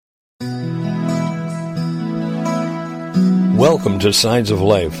Welcome to Signs of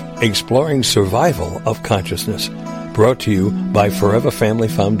Life, exploring survival of consciousness. Brought to you by Forever Family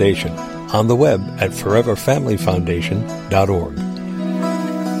Foundation. On the web at foreverfamilyfoundation.org.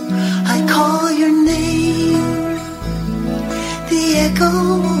 I call your name. The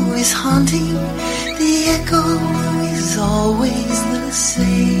echo is haunting. The echo is always the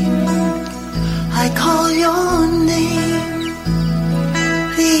same. I call your name.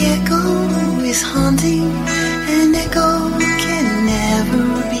 The echo is haunting. An echo can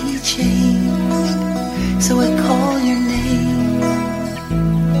never be changed. So I call your name.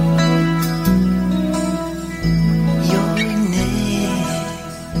 Your name.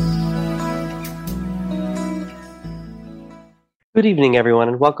 Good evening, everyone,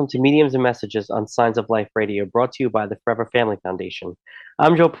 and welcome to Mediums and Messages on Signs of Life Radio, brought to you by the Forever Family Foundation.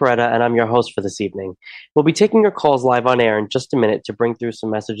 I'm Joe Peretta, and I'm your host for this evening. We'll be taking your calls live on air in just a minute to bring through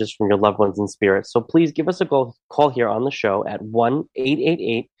some messages from your loved ones in spirit. So please give us a call here on the show at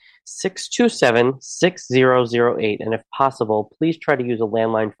 1-888-627-6008. And if possible, please try to use a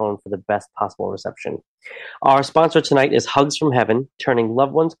landline phone for the best possible reception. Our sponsor tonight is Hugs from Heaven, turning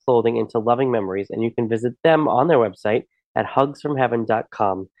loved ones' clothing into loving memories. And you can visit them on their website at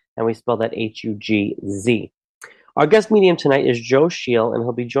hugsfromheaven.com. And we spell that Hugz. Our guest medium tonight is Joe Sheil, and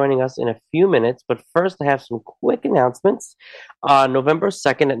he'll be joining us in a few minutes. But first, I have some quick announcements. On November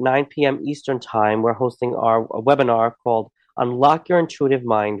 2nd at 9 p.m. Eastern Time, we're hosting a webinar called Unlock Your Intuitive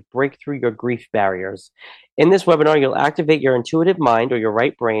Mind, Break Through Your Grief Barriers. In this webinar, you'll activate your intuitive mind or your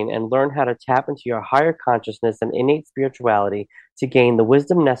right brain and learn how to tap into your higher consciousness and innate spirituality to gain the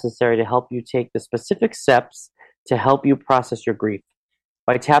wisdom necessary to help you take the specific steps to help you process your grief.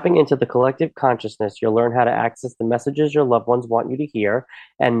 By tapping into the collective consciousness, you'll learn how to access the messages your loved ones want you to hear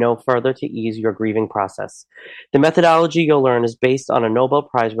and know further to ease your grieving process. The methodology you'll learn is based on a Nobel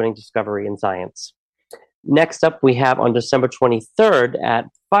Prize-winning discovery in science. Next up, we have on December 23rd at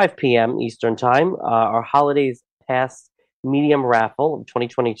 5 p.m. Eastern Time, our Holidays Past Medium Raffle of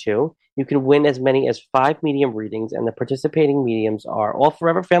 2022. You can win as many as 5 medium readings, and the participating mediums are all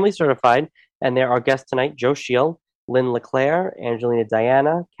Forever Family certified, and they're our guests tonight, Joe Sheil, Lynn LeClaire, Angelina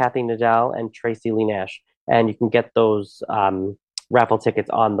Diana, Kathy Nadal, and Tracy Lee Nash. And you can get those raffle tickets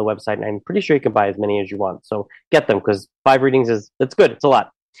on the website, and I'm pretty sure you can buy as many as you want. So get them, because 5 readings that's good. It's a lot.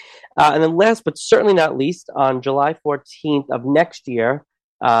 And then last but certainly not least, on July 14th of next year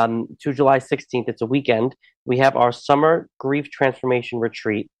to July 16th, it's a weekend, we have our Summer Grief Transformation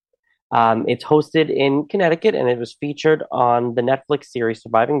Retreat. It's hosted in Connecticut, and it was featured on the Netflix series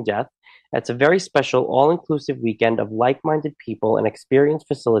Surviving Death. It's a very special, all-inclusive weekend of like-minded people and experienced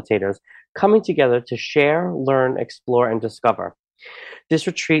facilitators coming together to share, learn, explore, and discover. This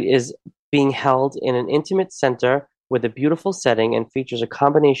retreat is being held in an intimate center with a beautiful setting and features a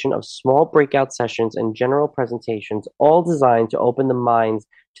combination of small breakout sessions and general presentations, all designed to open the minds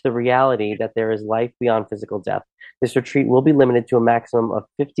to the reality that there is life beyond physical death. This retreat will be limited to a maximum of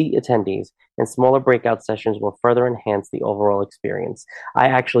 50 attendees, and smaller breakout sessions will further enhance the overall experience. I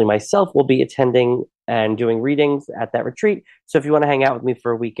actually myself will be attending and doing readings at that retreat, so if you want to hang out with me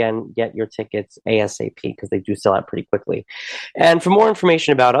for a weekend, get your tickets ASAP, because they do sell out pretty quickly. And for more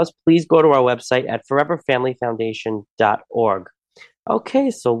information about us, please go to our website at foreverfamilyfoundation.org. Okay,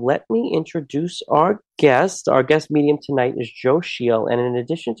 so let me introduce our guest. Our guest medium tonight is Joe Sheil, and in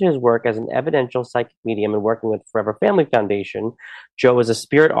addition to his work as an evidential psychic medium and working with Forever Family Foundation, Joe is a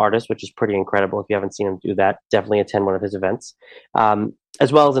spirit artist, which is pretty incredible. If you haven't seen him do that, definitely attend one of his events.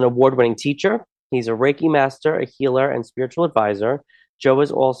 As well as an award-winning teacher. He's a Reiki master, a healer, and spiritual advisor. Joe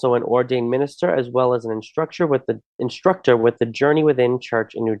is also an ordained minister, as well as an instructor with the Journey Within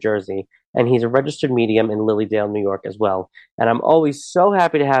Church in New Jersey. And he's a registered medium in Lilydale, New York as well. And I'm always so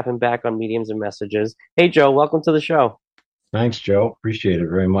happy to have him back on Mediums and Messages. Hey, Joe, welcome to the show. Thanks, Joe. Appreciate it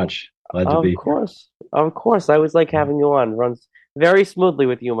very much. Glad to be here. Of course. I always like having you on. Runs very smoothly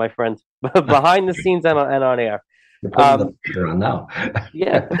with you, my friend, behind the scenes and on air. You're putting the pressure on now.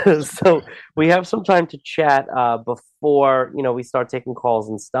 Yeah. So we have some time to chat before, we start taking calls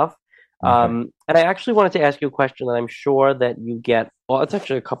and stuff. Okay. And I actually wanted to ask you a question that I'm sure that you get. Well, it's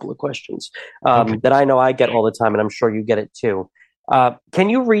actually a couple of questions that I know I get all the time, and I'm sure you get it too. Can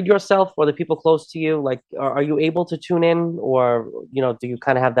you read yourself or the people close to you? Like, are you able to tune in, or, do you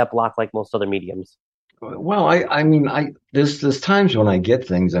kind of have that block like most other mediums? Well, there's times when I get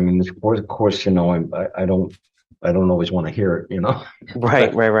things. I mean, of course, I don't always want to hear it,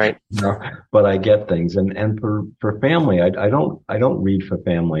 Right. But I get things, and for family, I don't read for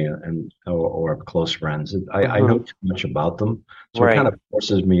family or close friends. I know too much about them So it kind Right. of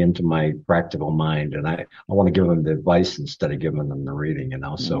forces me into my practical mind, and I want to give them the advice instead of giving them the reading,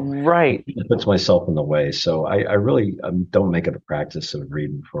 So Right. it puts myself in the way. So I really don't make it a practice of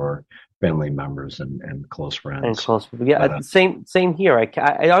reading for family members and close And friends. close people. Yeah, But same here.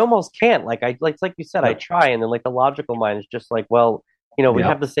 I almost can't. Like like you said, I yeah, try, and then like the logical mind is just like, well, we yeah,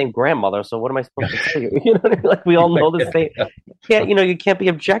 have the same grandmother, so what am I supposed to tell you? You know what I mean? Like we all know the same. You can't, you can't be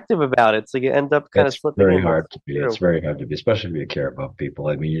objective about it, so you end up kind of it's slipping very in. That's hard to be. It's true. very hard to be, especially if you care about people.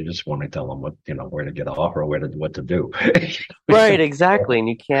 I mean, you just want to tell them what, where to get off or what to do. Right, exactly. And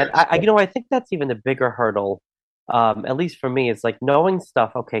you can't, I think that's even the bigger hurdle. At least for me, it's like knowing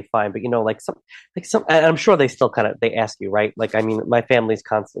stuff. Okay, fine, but like some, and I'm sure they still they ask you, right? Like, I mean, my family's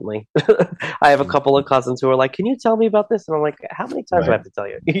constantly. I have a couple of cousins who are like, "Can you tell me about this?" And I'm like, "How many times do I Right. have to tell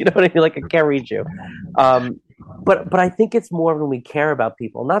you?" You know what I mean? Like, I can't read you. Um, but I think it's more when we care about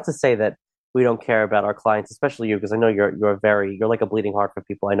people. Not to say that we don't care about our clients, especially you, because I know you're like a bleeding heart for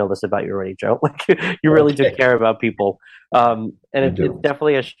people. I know this about you already, Joe. Like you really do Okay. care about people, and I it's do.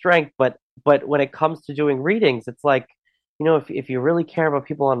 definitely a strength. But when it comes to doing readings, it's like if you really care about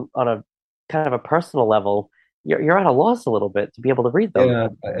people on a kind of a personal level, you're at a loss a little bit to be able to read them. Yeah,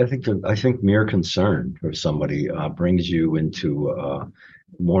 I think mere concern for somebody brings you into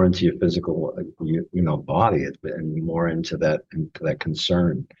more into your physical body and more into that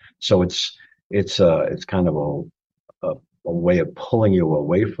concern. So it's kind of a way of pulling you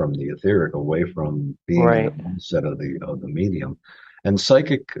away from the etheric, away from being in the Right, mindset of the medium. And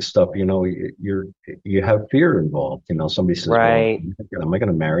psychic stuff, you have fear involved. Somebody says, "Well, right. am I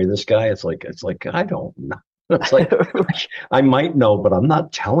going to marry this guy?" It's like I don't know. It's like I might know, but I'm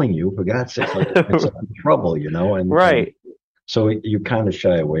not telling you. For God's sake, like it's in trouble, and Right. so you kind of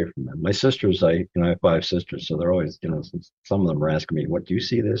shy away from them. My sisters, I have 5 sisters, so they're always, some of them are asking me, "What do you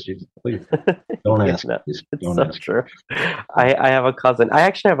see this?" Please don't Yeah, ask. no, Please it's don't so ask. true. I have a cousin. I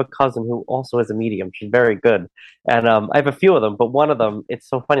actually have a cousin who also is a medium. She's very good. And I have a few of them, but one of them, it's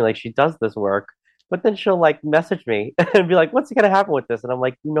so funny. Like she does this work, but then she'll like message me and be like, "What's going to happen with this?" And I'm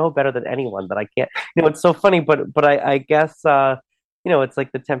like, "You know better than anyone that I can't." It's so funny, but I guess it's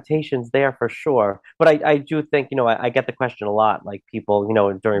like the temptation's there for sure. But I do think, I get the question a lot, like people,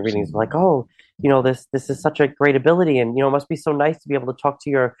 during readings, like, "Oh, this is such a great ability, and it must be so nice to be able to talk to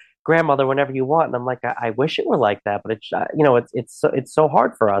your grandmother whenever you want." And I'm like, I wish it were like that, but it's so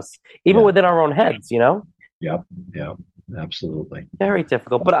hard for us, even Yeah. within our own heads. Yep. Yeah. Absolutely. Very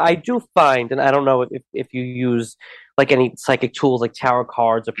difficult. But I do find, and I don't know if you use like any psychic tools like tarot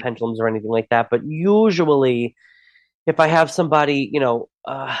cards or pendulums or anything like that, but usually if I have somebody,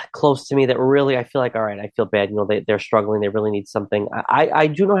 close to me that really I feel like, all right, I feel bad, they're struggling, they really need something. I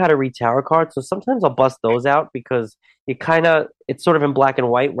do know how to read tarot cards, so sometimes I'll bust those out because it's sort of in black and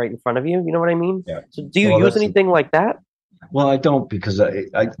white right in front of you. You know what I mean? Yeah. So do you Well, use that's anything like that? well, I don't because I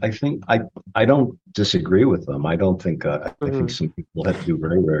think I don't disagree with them. I don't think I think Hmm. some people have to do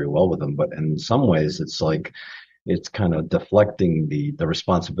very, very well with them, but in some ways it's like it's kind of deflecting the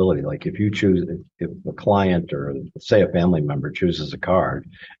responsibility. Like if you choose, if a client or say a family member chooses a card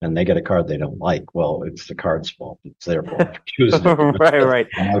and they get a card they don't like, well, it's the card's fault. It's their fault for choosing it. Right, It's right.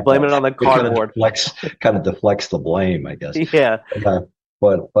 my Blame it fault. on the It kind of cardboard. deflects the blame, I guess. Yeah. Uh,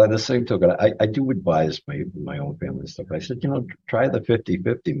 but by the same token, I do advise my own family stuff. I said, try the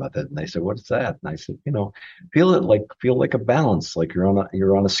 50-50 method. And they said, "What's that?" And I said, feel like a balance, like you're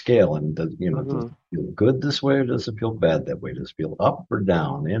on a scale. And does Hmm. it feel good this way or does it feel bad that way? Does it feel up or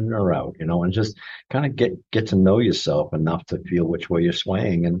down, in or out? And just kind of get to know yourself enough to feel which way you're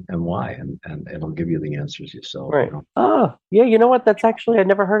swaying and why. And it'll give you the answers yourself, Right. Oh, yeah. You know what? That's actually, I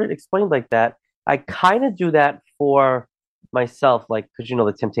never heard it explained like that. I kind of do that for myself, like, because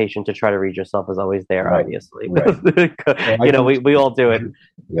the temptation to try to read yourself is always there, Right, obviously. right. Well, I can, We all do it.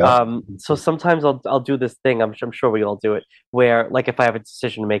 yeah, So sometimes I'll do this thing. I'm sure we all do it, where like if I have a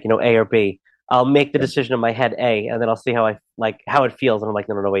decision to make, A or B, I'll make the yeah, decision in my head A, and then I'll see how it feels, and I'm like,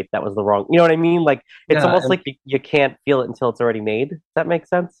 no, no, no, wait, that was the wrong. You know what I mean? Like it's yeah. almost like you can't feel it until it's already made. Does that make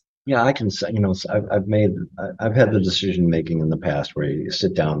sense? Yeah, I can say, I've had the decision making in the past where you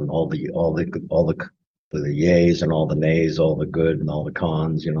sit down and all the yays and all the nays, all the good and all the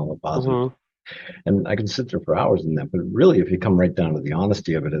cons, the positive. Hmm. And I can sit there for hours in that. But really, if you come right down to the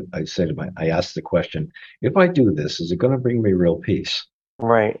honesty of it, I ask the question, if I do this, is it going to bring me real peace?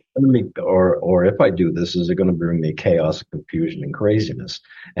 Right. Or if I do this, is it going to bring me chaos, confusion, and craziness?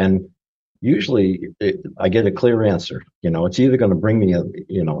 And usually I get a clear answer. It's either going to bring me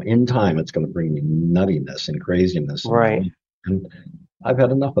in time, it's going to bring me nuttiness and craziness. Right. And I've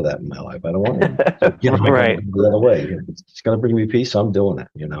had enough of that in my life. I don't want to. So, I got to Right. go the other way. If it's going to bring me peace, I'm doing it,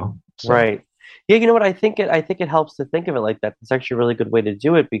 So, Right. Yeah, you know what? I think it helps to think of it like that. It's actually a really good way to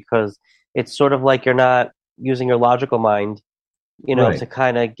do it because it's sort of like you're not using your logical mind, Right. to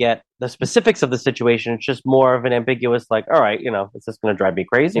kind of get the specifics of the situation. It's just more of an ambiguous, like, all right, is this going to drive me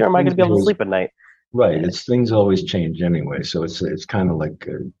crazy or am I going to Things be able to always sleep at night? right. Yeah. It's things always change anyway, so it's kind of like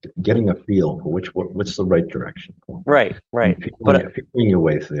getting a feel for what's the right direction. Right, And right. feeling, But feeling your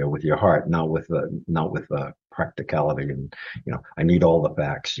way there with your heart, not with practicality and I need all the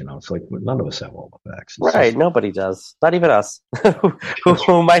facts. It's like none of us have all the facts. It's right, just nobody does. Not even us,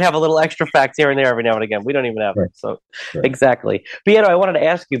 who might have a little extra facts here and there every now and again. We don't even have them. right, So, right. exactly. But I wanted to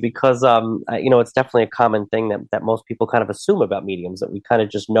ask you because it's definitely a common thing that most people kind of assume about mediums that we kind of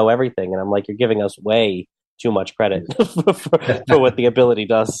just know everything, and I'm like, you're giving us way too much credit for what the ability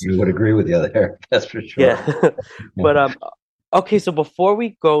does. You would agree with you there, that's for Yeah. sure. But okay, so before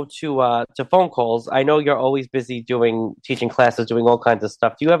we go to phone calls, I know you're always busy doing teaching classes, doing all kinds of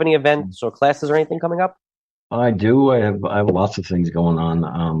stuff. Do you have any events or classes or anything coming up? I do. I have lots of things going on.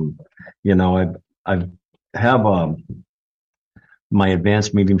 I have my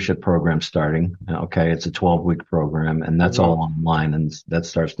advanced mediumship program starting. Okay, it's a 12-week program, and that's Hmm. all online, and that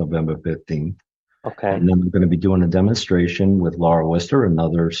starts November 15th. Okay. And then I'm going to be doing a demonstration with Laura Wister,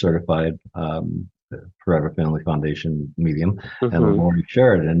 another certified Forever Family Foundation medium, and Hmm. Lori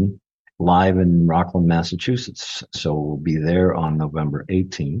Sheridan, live in Rockland, Massachusetts. So we'll be there on November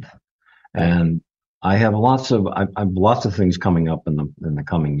 18th. Okay. And I have lots of things coming up in the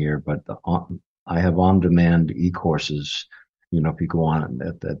coming year, but I have on-demand e-courses. If you go on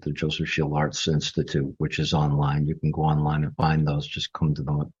at the Joseph Shield Arts Institute, which is online, you can go online and find those. Just come to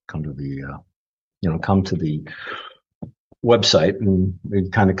the website, and you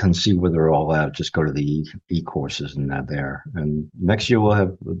kind of can see where they're all at. Just go to the e-courses and that there. And next year we'll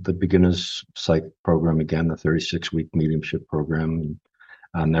have the beginners psych program again, the 36-week mediumship program,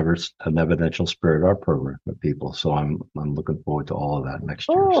 and an evidential spirit art program for people. So I'm looking forward to all of that next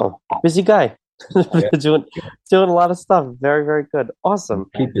year. So Oh, busy guy. yeah, doing yeah, doing a lot of stuff. Very, very good. Awesome.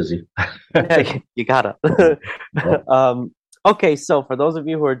 keep busy. Yeah, you gotta. Yep. um, okay, so for those of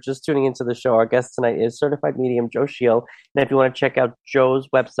you who are just tuning into the show, our guest tonight is certified medium Joe Shield. And if you want to check out Joe's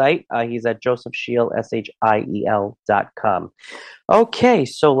website, he's at josephshield.com. Okay,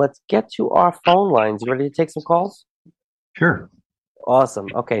 so let's get to our phone lines. You ready to take some calls? Sure. Awesome.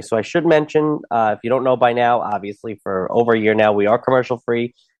 Okay, so I should mention, if you don't know by now, obviously for over a year now, we are commercial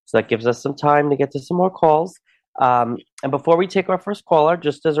free, so that gives us some time to get to some more calls. And before we take our first caller,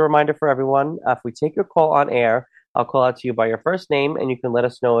 just as a reminder for everyone, if we take your call on air, I'll call out to you by your first name, and you can let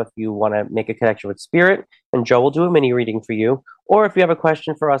us know if you want to make a connection with Spirit, and Joe will do a mini reading for you. Or if you have a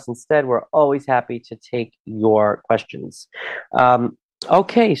question for us instead, we're always happy to take your questions.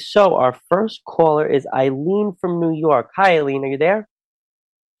 Okay, so our first caller is Eileen from New York. Hi, Eileen, are you there?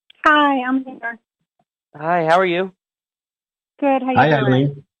 Hi, I'm here. Hi, how are you? Good. How you Hi, doing?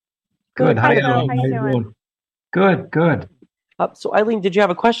 Eileen. Good. Hi, Hi, Joe. Eileen. How How you you doing? doing? Good. Good. So, Eileen, did you have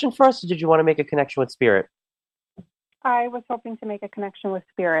a question for us, or did you want to make a connection with Spirit? I was hoping to make a connection with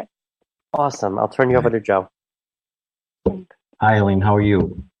Spirit. Awesome. I'll turn you over to Joe. Thanks. Hi, Eileen. How are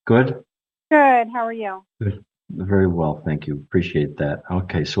you? Good. Good. How are you? Good. Very well, thank you. Appreciate that.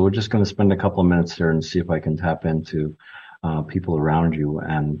 Okay, so we're just going to spend a couple of minutes here and see if I can tap into people around you.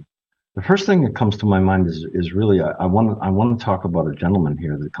 And the first thing that comes to my mind is really I want to talk about a gentleman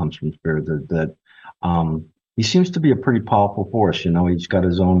here that comes from Spirit that he seems to be a pretty powerful force. He's got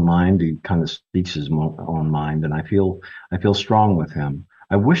his own mind. He kind of speaks his own mind, and I feel strong with him.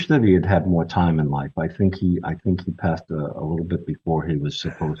 I wish that he had had more time in life. I think he passed a little bit before he was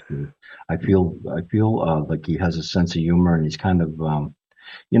supposed to. I feel like he has a sense of humor, and he's kind of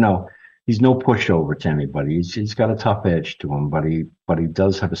you know, he's no pushover to anybody. He's got a tough edge to him, but he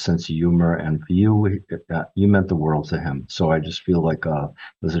does have a sense of humor. And for you, you meant the world to him. So I just feel like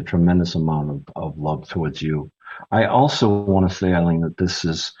there's a tremendous amount of love towards you. I also want to say, Eileen, that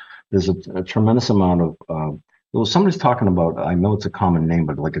there's a tremendous amount of well, somebody's talking about. I know it's a common name,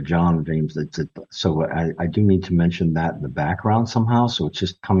 but like a John James. So I do need to mention that in the background somehow. So it's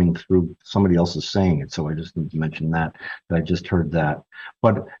just coming through. Somebody else is saying it, so I just need to mention that I just heard that.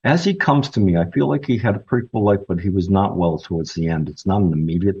 But as he comes to me, I feel like he had a pretty full life, but he was not well towards the end. It's not an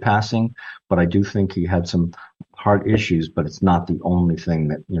immediate passing, but I do think he had some heart issues, but it's not the only thing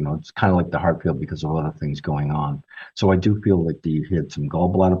that, it's kind of like the heart failed because of other things going on. So I do feel like he had some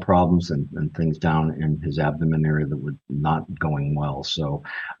gallbladder problems and things down in his abdomen area that were not going well. So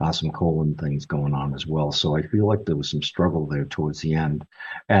some colon things going on as well. So I feel like there was some struggle there towards the end.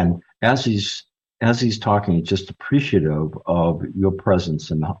 And as he's talking, just appreciative of your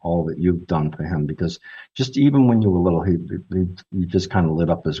presence and all that you've done for him. Because just even when you were little, he just kind of lit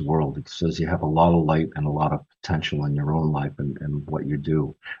up his world. It says you have a lot of light and a lot of potential in your own life and what you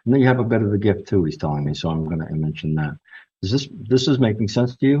do. And then you have a bit of a gift too, he's telling me. So I'm going to mention that. This is making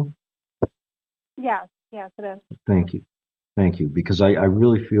sense to you? Yes, yes, it is. Thank you. Thank you. Because I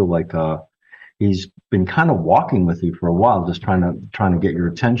really feel like he's been kind of walking with you for a while, just trying to get your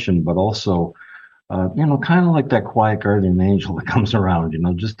attention, but also, kind of like that quiet guardian angel that comes around,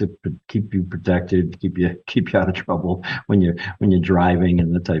 just to keep you protected, keep you out of trouble when you're driving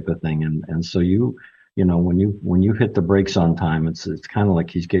and that type of thing. And so when you hit the brakes on time, it's kind of like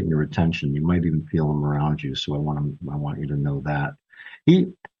he's getting your attention. You might even feel him around you. So I want you to know that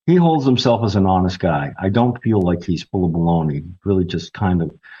he holds himself as an honest guy. I don't feel like he's full of baloney. He really just kind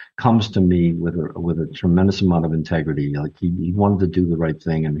of comes to me with a tremendous amount of integrity. Like he wanted to do the right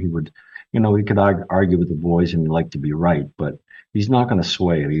thing, and he would, he could argue with the boys and he'd like to be right, but he's not going to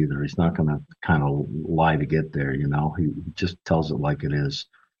sway it either. He's not going to kind of lie to get there. He just tells it like it is.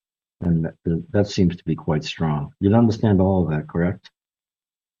 And that seems to be quite strong. You'd understand all of that, correct?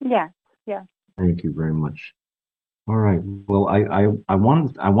 Yes, yes. Thank you very much. All right. Well, I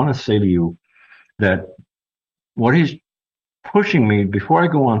want to say to you that what he's pushing me, before I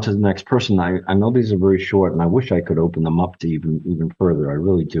go on to the next person, I know these are very short, and I wish I could open them up to even further. I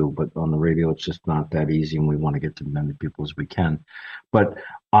really do, but on the radio, it's just not that easy, and we want to get to as many people as we can. But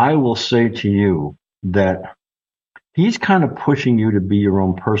I will say to you that he's kind of pushing you to be your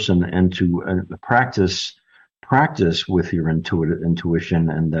own person and to practice with your intuition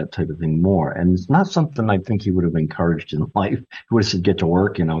and that type of thing more. And it's not something I think he would have encouraged in life. He would have said, get to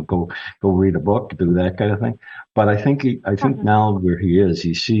work, go read a book, do that kind of thing. But I think now where he is,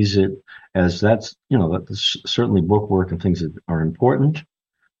 he sees it as that's certainly book work and things that are important,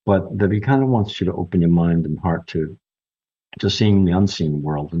 but that he kind of wants you to open your mind and heart to seeing the unseen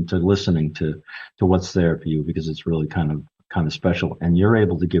world and to listening to what's there for you, because it's really kind of special, and you're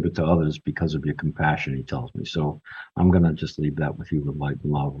able to give it to others because of your compassion, he tells me. So I'm going to just leave that with you with light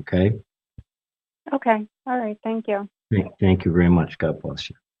and love, okay? Okay. All right. Thank you. Thank you very much. God bless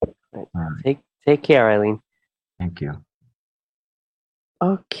you. All right. Take care, Eileen. Thank you.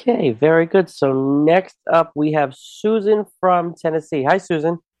 Okay, very good. So next up, we have Susan from Tennessee. Hi,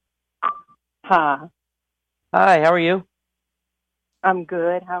 Susan. Hi. Hi, how are you? I'm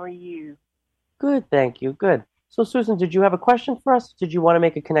good. How are you? Good, thank you. Good. So, Susan, did you have a question for us? Did you want to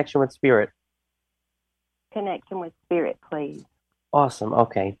make a connection with Spirit? Connection with Spirit, please. Awesome.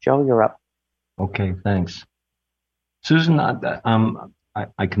 Okay. Joe, you're up. Okay, thanks. Susan,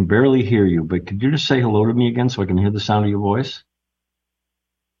 I can barely hear you, but could you just say hello to me again so I can hear the sound of your voice?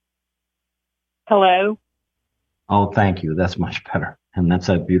 Hello? Oh, thank you. That's much better. And that's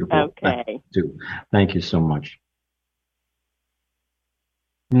that beautiful. Okay. Too. Thank you so much.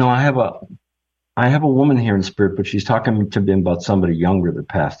 I have a woman here in Spirit, but she's talking to me about somebody younger that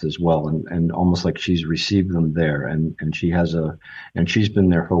passed as well, and almost like she's received them there, and she's been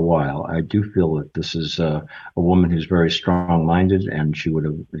there for a while. I do feel that this is a woman who's very strong-minded, and she would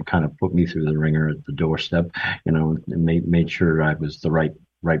have kind of put me through the ringer at the doorstep, and made sure I was the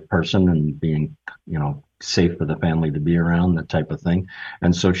right person and being, safe for the family to be around, that type of thing.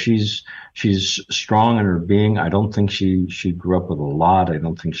 And so she's strong in her being. I don't think she grew up with a lot. I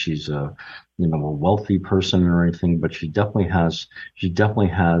don't think she's a wealthy person or anything, but she definitely has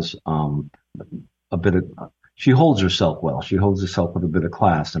a bit of, she holds herself well. She holds herself with a bit of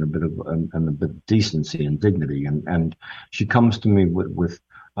class and a bit of decency and dignity. And she comes to me with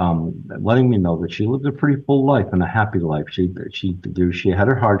letting me know that she lived a pretty full life and a happy life. She had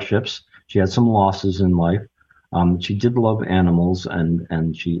her hardships. She had some losses in life. She did love animals, and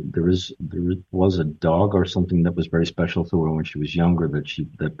there was a dog or something that was very special to her when she was younger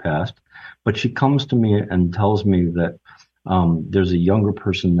that passed. But she comes to me and tells me that there's a younger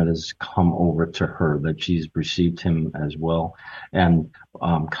person that has come over to her, that she's received him as well, and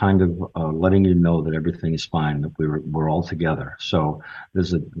kind of letting you know that everything is fine, that we're all together. So there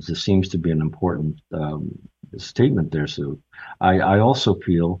seems to be an important statement there. So I also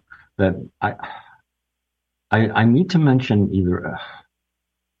feel that I need to mention either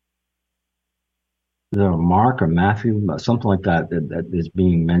Mark or Matthew, something like that is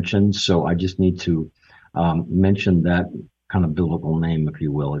being mentioned. So I just need to mention that kind of biblical name, if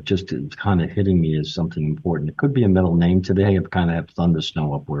you will. It's kind of hitting me as something important. It could be a middle name today. I've kind of have thunder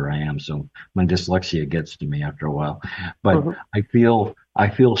snow up where I am, so my dyslexia gets to me after a while. But I feel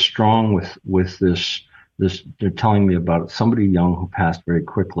strong with this they're telling me about somebody young who passed very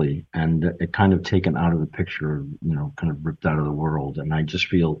quickly, and it kind of taken out of the picture, kind of ripped out of the world. And I just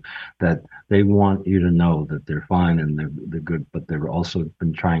feel that they want you to know that they're fine and they're good, but they've also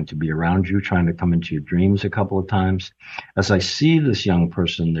been trying to be around you, trying to come into your dreams a couple of times. As I see this young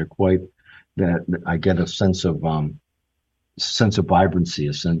person, that I get a sense of vibrancy,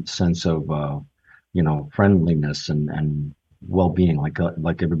 a sense of friendliness and well-being,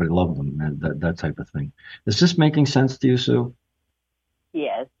 like everybody loved them, and that type of thing. Is this making sense to you, Sue?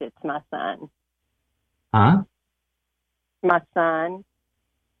 Yes, it's my son. Huh? My son.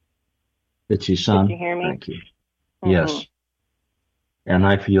 It's your son. Did you hear me? Thank you. Yes. And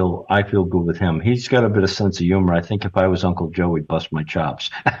I feel good with him. He's got a bit of sense of humor. I think if I was Uncle Joe, he'd bust my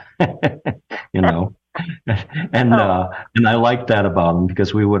chops. And I like that about him,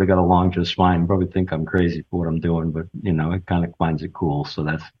 because we would have got along just fine. Probably think I'm crazy for what I'm doing, but it kind of finds it cool. So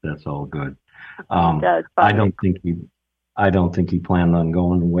that's all good. I don't think he planned on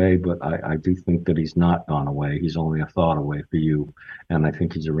going away, but I do think that he's not gone away. He's only a thought away for you, and I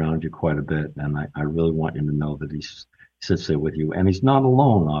think he's around you quite a bit. And I really want you to know that he sits there with you, and he's not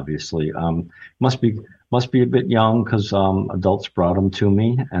alone. Obviously, must be a bit young, because adults brought him to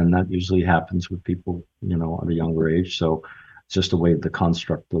me, and that usually happens with people, at a younger age. So it's just the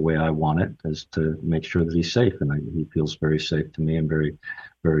construct, the way I want it, is to make sure that he's safe, and he feels very safe to me, and very,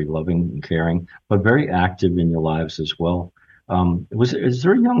 very loving and caring, but very active in your lives as well. Is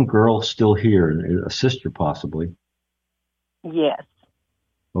there a young girl still here, a sister possibly? Yes.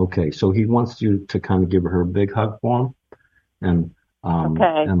 Okay, so he wants you to kind of give her a big hug for him, and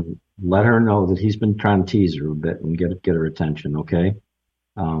let her know that he's been trying to tease her a bit and get her attention. Okay.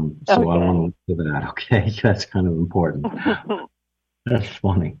 So I want to do that. Okay, that's kind of important. That's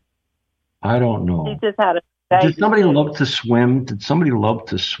funny. I don't know. He just had a Did somebody love to swim?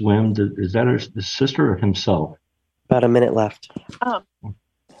 Is that his sister or himself? About a minute left.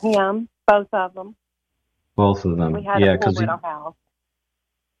 Him, both of them. Both of them. We had Yeah, a because pool at our house.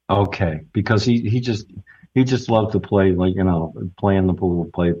 okay, because he just loved to play, play in the pool,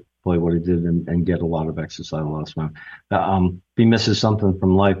 play what he did, and get a lot of exercise, a lot of swim. If he misses something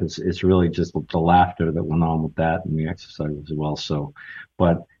from life, it's really just the laughter that went on with that, and the exercise as well. So,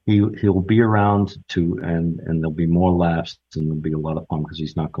 but he'll be around and there'll be more laughs, and there'll be a lot of fun, because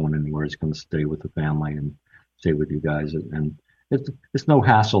he's not going anywhere. He's going to stay with the family and stay with you guys, and it's no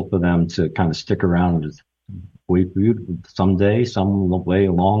hassle for them to kind of stick around and just wait for you. Someday, some way,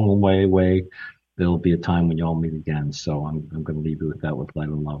 a long way away, there'll be a time when you all meet again. So I'm going to leave you with that, with light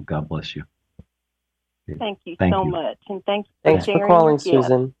and love. God bless you. Okay. Thank you Thank so you. much, and thanks Thanks for for sharing calling, your gift.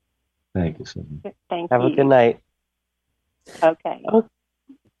 Susan. Thank you, Susan. Thank Have you. a good night. Okay.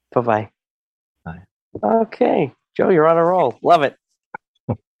 Bye-bye. Bye. Okay. Joe, you're on a roll. Love it.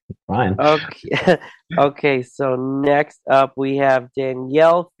 Fine. Okay. Okay, so next up we have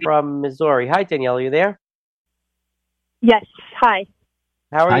Danielle from Missouri. Hi, Danielle. Are you there? Yes. Hi.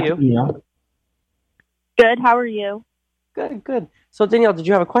 How are Hi, you? Danielle. Good. How are you? Good, good. So, Danielle, did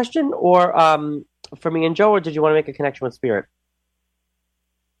you have a question or for me and Joe, or did you want to make a connection with Spirit?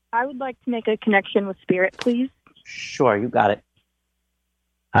 I would like to make a connection with Spirit, please. Sure, you got it.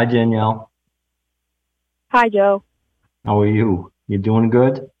 Hi, Danielle. Hi, Joe. How are you? You doing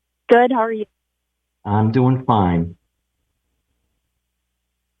good? Good. How are you? I'm doing fine.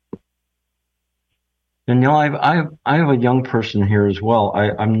 Danielle, I have a young person here as well.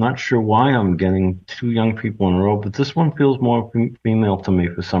 I'm not sure why I'm getting two young people in a row, but this one feels more female to me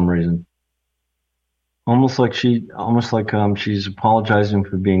for some reason. Almost like she's apologizing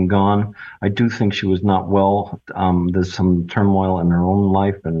for being gone. I do think she was not well. There's some turmoil in her own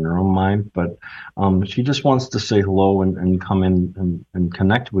life and in her own mind, but she just wants to say hello and come in and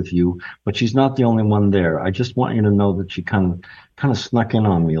connect with you. But she's not the only one there. I just want you to know that she kind of snuck in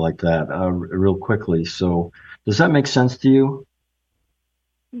on me like that real quickly. So does that make sense to you?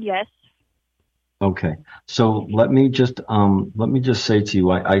 Yes. Okay. So let me just say to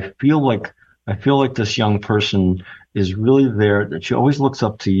you, I feel like this young person is really there, that she always looks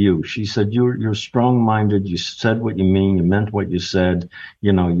up to you. She said, you're strong-minded. You said what you mean. You meant what you said.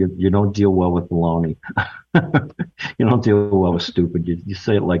 You don't deal well with baloney. You don't deal well with stupid. You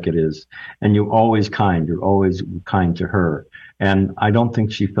say it like it is. And you're always kind. You're always kind to her. And I don't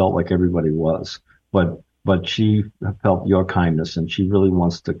think she felt like everybody was, but she felt your kindness, and she really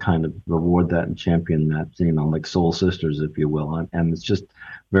wants to kind of reward that and champion that, like soul sisters, if you will. And it's just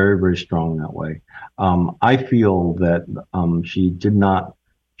very, very strong that way. I feel that she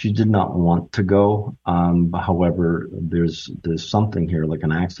She did not want to go. However, there's something here, like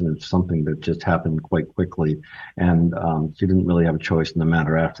an accident, something that just happened quite quickly, and she didn't really have a choice in the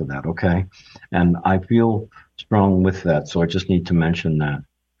matter after that. Okay, and I feel strong with that, so I just need to mention that.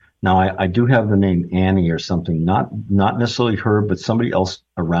 Now, I do have the name Annie or something, not necessarily her, but somebody else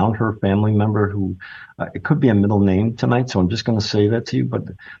around her, family member who, it could be a middle name tonight, so I'm just going to say that to you, but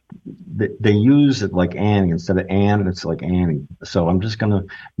they use it like Annie instead of Ann, it's like Annie. So I'm just going to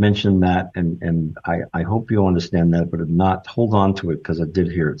mention that, and I hope you understand that, but if not, hold on to it because I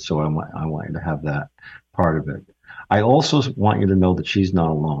did hear it, so I want you to have that part of it. I also want you to know that she's not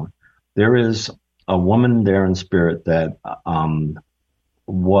alone. There is a woman there in spirit that,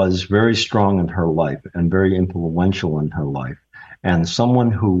 was very strong in her life and very influential in her life, and someone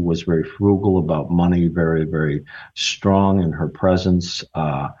who was very frugal about money, very, very strong in her presence.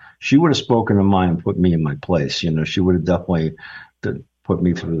 She would have spoken her mind and put me in my place. You know, she would have definitely put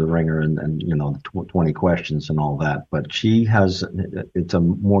me through the ringer and 20 questions and all that. But it's a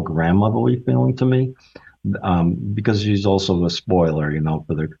more grandmotherly feeling to me. Because she's also a spoiler,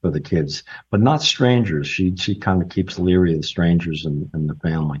 for the kids, but not strangers. She kind of keeps leery of strangers in the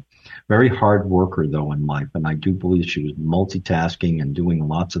family. Very hard worker though in life, and I do believe she was multitasking and doing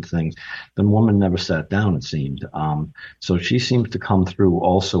lots of things. The woman never sat down, it seemed. So she seems to come through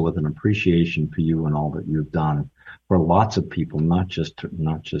also with an appreciation for you and all that you've done for lots of people, not just her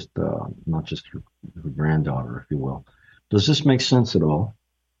granddaughter, if you will. Does this make sense at all?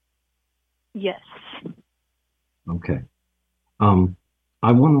 Yes. Okay. I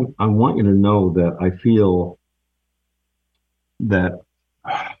want you to know that I feel that,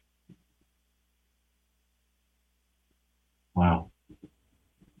 wow.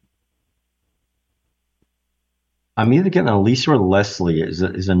 I'm either getting a Lisa or Leslie is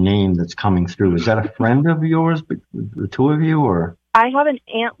a name that's coming through. Is that a friend of yours, the two of you, or? I have an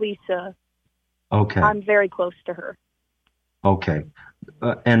Aunt Lisa. Okay. I'm very close to her. Okay.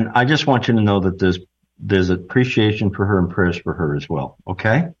 And I just want you to know that there's appreciation for her and prayers for her as well.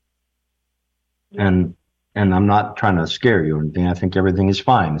 Okay. Yeah. And I'm not trying to scare you or anything. I think everything is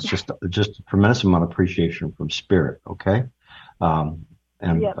fine. It's just a tremendous amount of appreciation from spirit. Okay.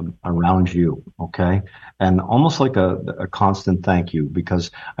 And Yep. around you. Okay. And almost like a constant thank you,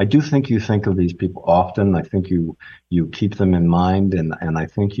 because I do think you think of these people often. I think you keep them in mind, and I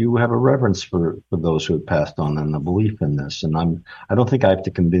think you have a reverence for those who have passed on and a belief in this. And I don't think I have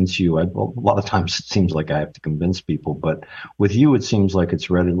to convince you. A lot of times it seems like I have to convince people, but with you, it seems like it's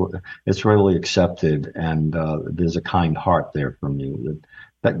readily accepted, and there's a kind heart there from you.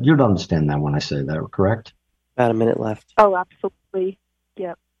 That you'd understand that when I say that, correct? About a minute left. Oh, absolutely.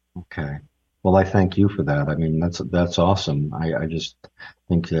 Yep. Okay. Well, I thank you for that. I mean, that's awesome. I just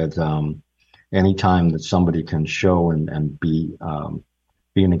think that any time that somebody can show and be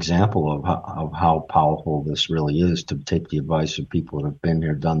an example of how powerful this really is, to take the advice of people that have been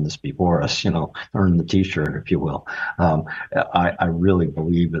here, done this before us, earn the T-shirt, if you will. I really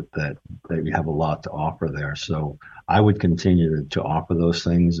believe that you have a lot to offer there. So I would continue to offer those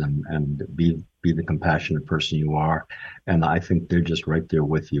things and be the compassionate person you are. And I think they're just right there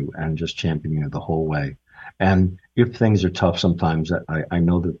with you and just championing you the whole way. And if things are tough sometimes, I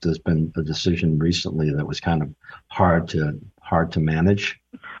know that there's been a decision recently that was kind of hard to manage,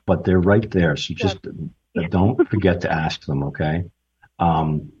 but they're right there. So just don't forget to ask them, okay?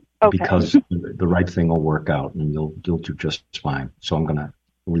 Okay. Because the right thing will work out and you'll do just fine. So I'm going to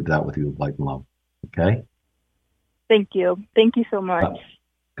leave that with you with light and love. Okay? Thank you. Thank you so much.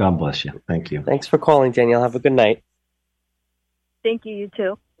 God bless you. Thank you. Thanks for calling, Danielle. Have a good night. Thank you. You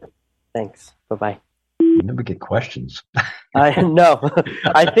too. Thanks. Bye-bye. You never get questions. I know.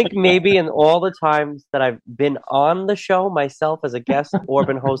 I think maybe in all the times that I've been on the show myself as a guest or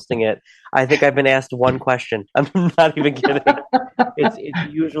been hosting it, I think I've been asked one question. I'm not even kidding. It's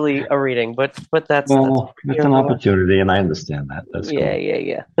usually a reading, but that's it's an opportunity, and I understand that. That's cool.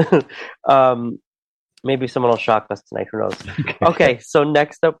 Yeah. Maybe someone will shock us tonight. Who knows? Okay, so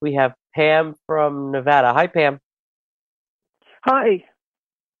next up we have Pam from Nevada. Hi, Pam. Hi.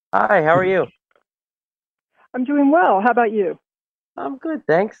 Hi, how are you? I'm doing well. How about you? I'm good,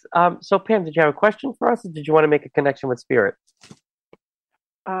 thanks. So Pam, did you have a question for us, or did you want to make a connection with Spirit?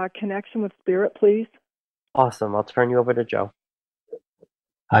 Connection with Spirit, please. Awesome. I'll turn you over to Joe.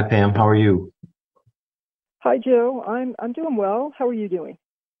 Hi, Pam. How are you? Hi, Joe. I'm doing well. How are you doing?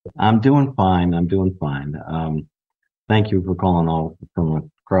 I'm doing fine. Thank you for calling all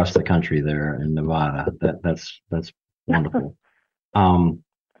from across the country there in Nevada. That's wonderful.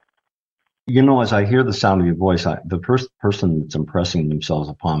 As I hear the sound of your voice, the first person that's impressing themselves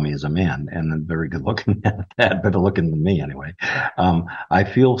upon me is a man, and then very good looking at that, better looking than me anyway. I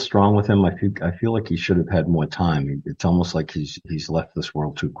feel strong with him. I feel like he should have had more time. It's almost like he's left this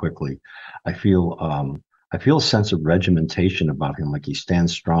world too quickly. I feel I feel a sense of regimentation about him, like he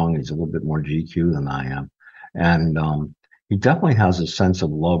stands strong. He's a little bit more GQ than I am, and he definitely has a sense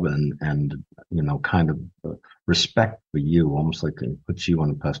of love and kind of respect for you, almost like it puts you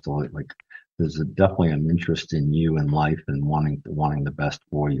on a pedestal, like there's definitely an interest in you and life and wanting the best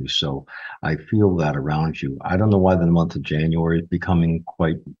for you. So I feel that around you. I don't know why the month of January is becoming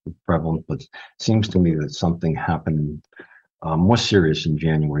quite prevalent, but it seems to me that something happened more serious in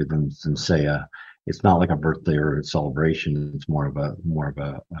January than say it's not like a birthday or a celebration. It's more of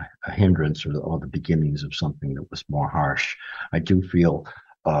a hindrance or the beginnings of something that was more harsh. I do feel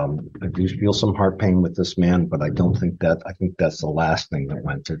I do feel some heart pain with this man, but I think that's the last thing that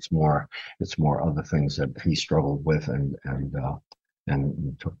went. It's more other things that he struggled with and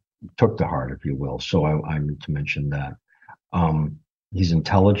took to heart, if you will. So I need to mention that. He's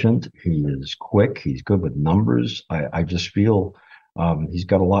intelligent. He is quick. He's good with numbers. I just feel he's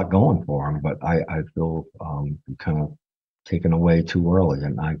got a lot going for him, but I feel kind of taken away too early.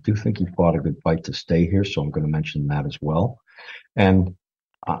 And I do think he fought a good fight to stay here, so I'm going to mention that as well. And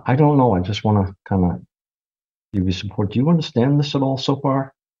I don't know. I just want to kind of give you support. Do you understand this at all so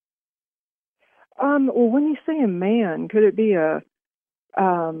far? Well, when you say a man, could it be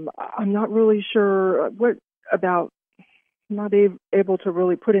I'm not really sure what about, I'm not able to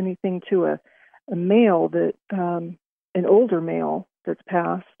really put anything to a male that, an older male that's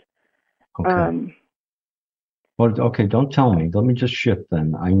passed. Okay. Well, okay, don't tell me. Let me just shift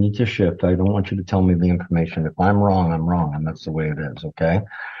then. I need to shift. I don't want you to tell me the information. If I'm wrong, I'm wrong, and that's the way it is, okay?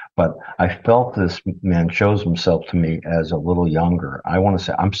 But I felt this man shows himself to me as a little younger. I want to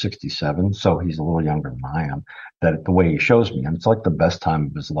say I'm 67, so he's a little younger than I am. That the way he shows me, and it's like the best time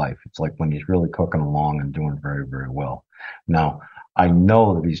of his life. It's like when he's really cooking along and doing very, very well. Now, I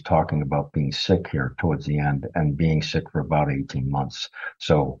know that he's talking about being sick here towards the end and being sick for about 18 months.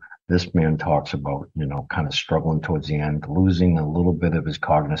 So this man talks about, kind of struggling towards the end, losing a little bit of his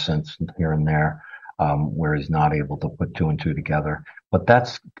cognizance here and there, where he's not able to put two and two together. But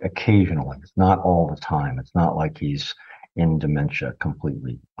that's occasionally. It's not all the time. It's not like he's in dementia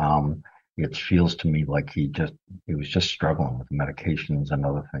completely. It feels to me like he was just struggling with medications and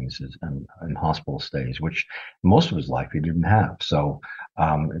other things and hospital stays, which most of his life he didn't have. So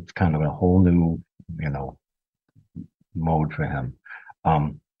it's kind of a whole new, mode for him.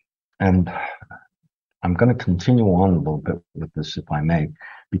 And I'm going to continue on a little bit with this, if I may,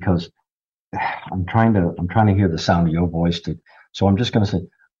 because I'm trying to hear the sound of your voice. So I'm just going to say,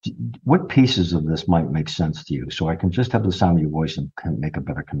 what pieces of this might make sense to you, so I can just have the sound of your voice and can make a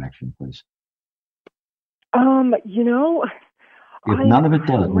better connection, please. If none of it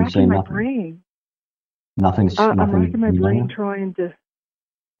does, we say nothing. Brain. Nothing's I'm nothing. racking my brain trying to.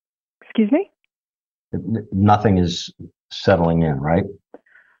 Excuse me. Nothing is settling in, right?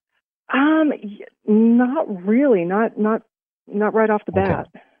 Not really. Not right off the bat.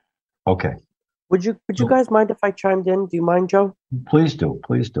 Okay. Would you guys mind if I chimed in? Do you mind, Joe? Please do.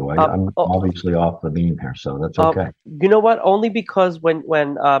 I'm obviously off the beam here, so that's okay. You know what? Only because when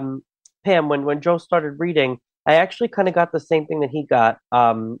Pam, when Joe started reading, I actually kind of got the same thing that he got.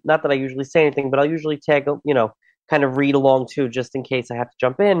 Not that I usually say anything, but I'll usually tag, kind of read along too, just in case I have to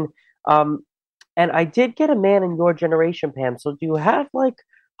jump in. And I did get a man in your generation, Pam. So do you have like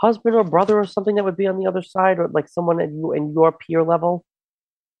husband or brother or something that would be on the other side, or like someone in your peer level?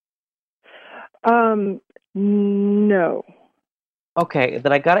 No. Okay,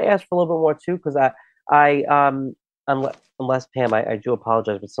 then I gotta ask for a little bit more too, because unless Pam, I do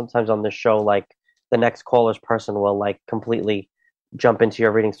apologize, but sometimes on this show, like the next caller's person will like completely jump into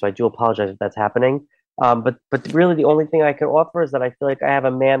your reading, so I do apologize if that's happening. But really, the only thing I can offer is that I feel like I have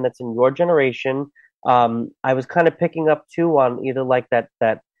a man that's in your generation. I was kind of picking up too on either like that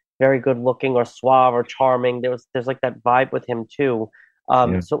very good looking or suave or charming. There's like that vibe with him too.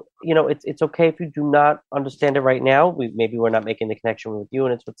 So it's okay if you do not understand it right now. Maybe we're not making the connection with you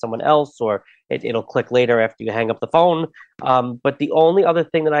and it's with someone else, or it'll click later after you hang up the phone. But the only other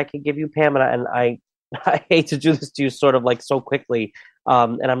thing that I can give you, Pam, and I hate to do this to you sort of like so quickly,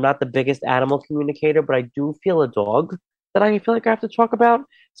 and I'm not the biggest animal communicator, but I do feel a dog that I feel like I have to talk about.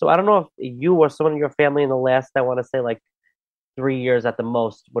 So I don't know if you or someone in your family in the last, I want to say like 3 years at the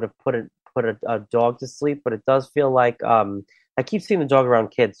most, would have put a dog to sleep, but it does feel like I keep seeing the dog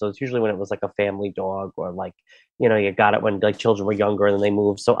around kids, so it's usually when it was like a family dog, or like, you got it when like children were younger and then they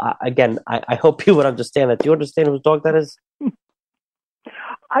moved. So I hope you would understand that. Do you understand whose dog that is?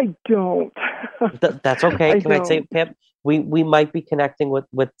 I don't. That's okay. Can I say, Pam? We might be connecting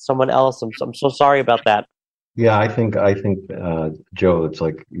with someone else. I'm so sorry about that. Yeah, I think Joe, it's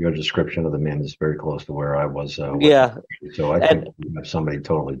like your description of the man is very close to where I was. Yeah, So I think you have somebody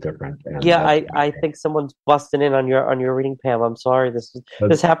totally different. And yeah. I think someone's busting in on your reading, Pam. I'm sorry.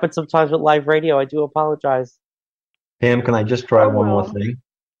 This happens sometimes with live radio. I do apologize. Pam, can I just try one more thing?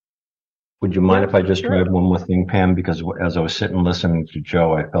 Would you mind if I just tried one more thing, Pam? Because as I was sitting listening to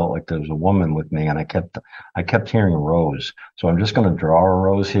Joe, I felt like there was a woman with me, and I kept hearing rose. So I'm just going to draw a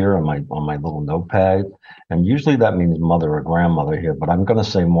rose here on my little notepad, and usually that means mother or grandmother here, but I'm going to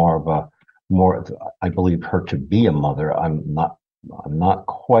say I believe her to be a mother. I'm not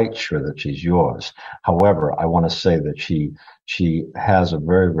quite sure that she's yours. However, I want to say that she has a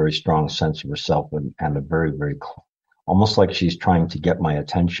very, very strong sense of herself and a very, very almost like she's trying to get my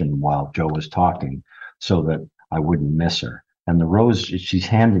attention while Joe was talking so that I wouldn't miss her. And the rose, she's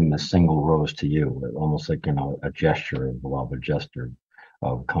handing the single rose to you, almost like, a gesture of love, a gesture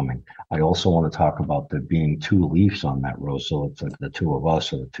of coming. I also want to talk about there being two leaves on that rose. So it's like the two of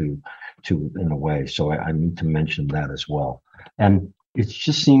us, or the two in a way. So I need to mention that as well. And it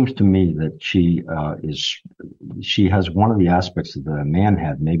just seems to me that she has one of the aspects that the man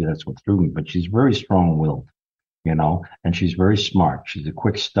had. Maybe that's what threw me, but she's very strong-willed. And she's very smart. She's a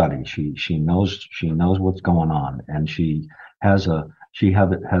quick study. She knows what's going on, and she has a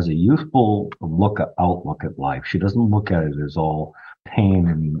youthful outlook at life. She doesn't look at it as all pain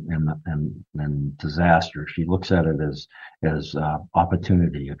and disaster. She looks at it as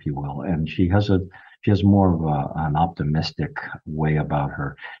opportunity, if you will. And she has more of an optimistic way about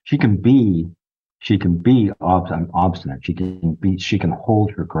her. She can be obstinate. She can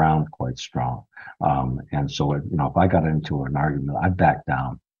hold her ground quite strong. And so, if I got into an argument, I'd back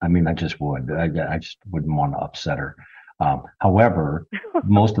down. I mean, I just would. I just wouldn't want to upset her. However,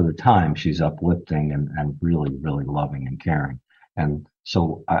 most of the time she's uplifting and really, really loving and caring. And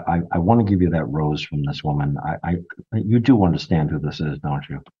so I want to give you that rose from this woman. You do understand who this is, don't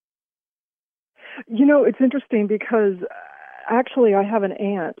you? It's interesting because actually I have an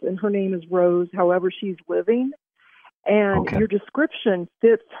aunt and her name is Rose. However, she's living. And your description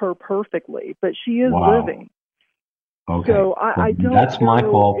fits her perfectly, but she is living. Okay. So I don't. That's my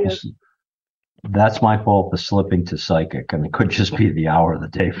fault. That's my fault for slipping to psychic, and it could just be the hour of the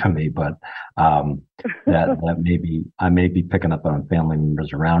day for me. But that I may be picking up on family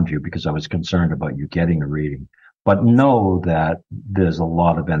members around you because I was concerned about you getting a reading. But know that there's a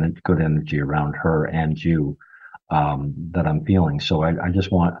lot of good energy around her and you that I'm feeling. So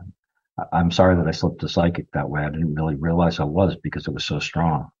I'm sorry that I slipped to psychic that way. I didn't really realize I was because it was so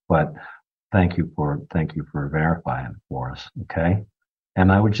strong. But thank you for verifying for us. Okay.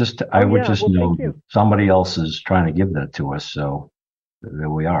 And I would just know somebody else is trying to give that to us. So there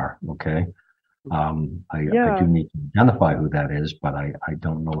we are. Okay. I do need to identify who that is, but I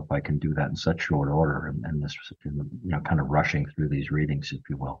don't know if I can do that in such short order and this, kind of rushing through these readings, if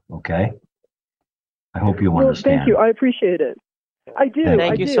you will. Okay. I hope you understand. Thank you. I appreciate it. I do.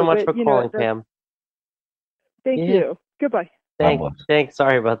 Thank you so much for calling, Pam. Thank you. Goodbye. Thanks.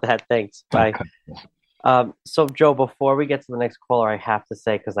 Sorry about that. Thanks. Bye. Okay. So, Joe, before we get to the next caller, I have to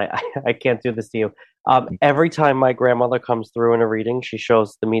say, because I can't do this to you. Every time my grandmother comes through in a reading, she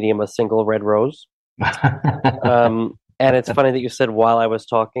shows the medium a single red rose. And it's funny that you said while I was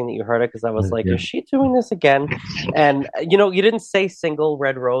talking that you heard it, because I was like, is she doing this again? And, you didn't say single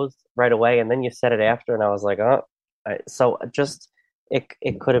red rose right away, and then you said it after, and I was like, oh. So just,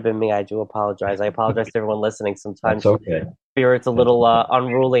 it could have been me. I do apologize. I apologize to everyone listening. Sometimes Spirit's a little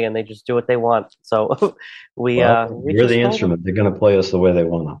unruly, and they just do what they want. So you're the instrument. They're going to play us the way they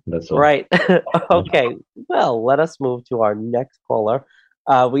want to. That's all. Right. Okay. Well, let us move to our next caller.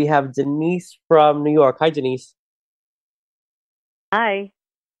 We have Denise from New York. Hi, Denise. Hi.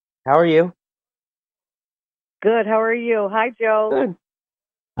 How are you? Good. How are you? Hi, Joe. Good.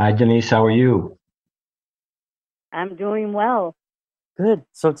 Hi, Denise. How are you? I'm doing well. Good.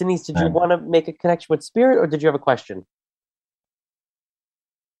 So, Denise, did you want to make a connection with Spirit, or did you have a question?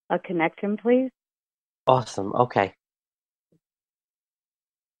 A connection, please. Awesome. Okay.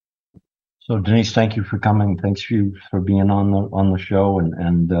 So, Denise, thank you for coming. Thanks for being on the show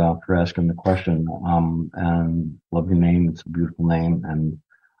and for asking the question. And love your name. It's a beautiful name. And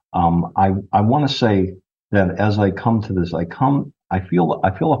I want to say that as I come to this, I feel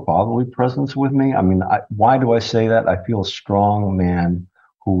a fatherly presence with me. I mean, why do I say that? I feel a strong man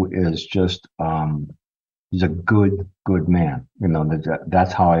who is just, he's a good man.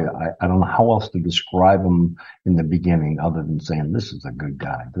 That's how I don't know how else to describe him in the beginning other than saying, this is a good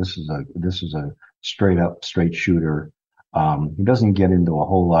guy. This is a straight shooter. He doesn't get into a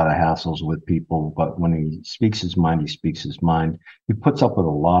whole lot of hassles with people, but when he speaks his mind, he speaks his mind. He puts up with a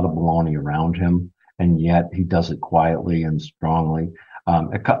lot of baloney around him, and yet he does it quietly and strongly.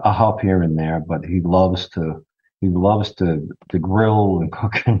 A huff here and there, but he loves to grill and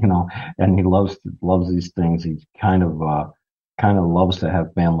cook, and he loves these things. He kind of loves to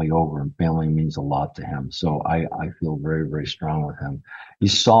have family over, and family means a lot to him. So I feel very, very strong with him.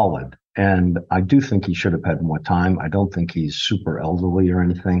 He's solid. And I do think he should have had more time. I don't think he's super elderly or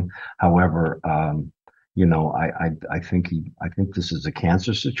anything. However, I think this is a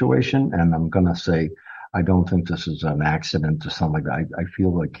cancer situation, and I'm going to say, I don't think this is an accident or something like that. I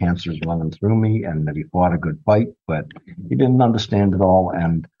feel like cancer is running through me, and that he fought a good fight, but he didn't understand it all.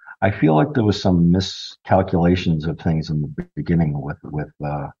 And I feel like there was some miscalculations of things in the beginning with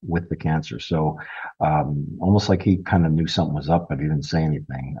the cancer. So, almost like he kind of knew something was up, but he didn't say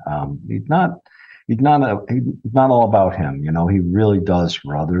anything. He's not all about him. He really does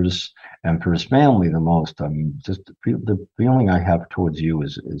for others and for his family the most. I mean, just the feeling I have towards you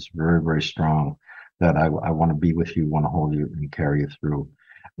is very, very strong, that I want to be with you, want to hold you and carry you through.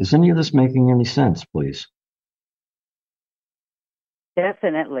 Is any of this making any sense, please?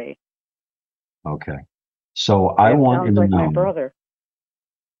 Definitely. Okay. So I want you to sounds like know. my brother.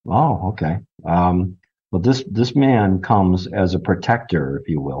 Oh, okay. But this man comes as a protector, if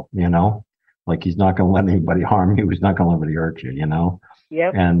you will, like he's not going to let anybody harm you. He's not going to let anybody hurt you,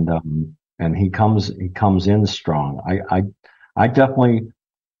 Yep. And he comes in strong. I definitely,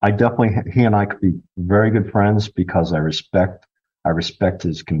 he and I could be very good friends because I respect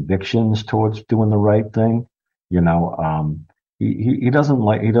his convictions towards doing the right thing. He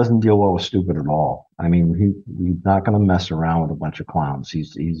doesn't deal well with stupid at all. I mean, he's not going to mess around with a bunch of clowns. He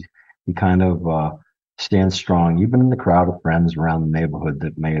kind of stands strong, even in the crowd of friends around the neighborhood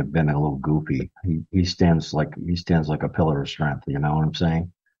that may have been a little goofy. He stands like a pillar of strength. You know what I'm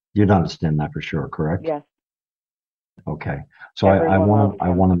saying? You'd understand that for sure, correct? Yes. Okay. So I want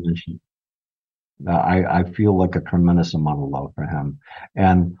to mention. I feel like a tremendous amount of love for him,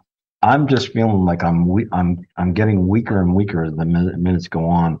 and I'm just feeling like I'm getting weaker and weaker as the minutes go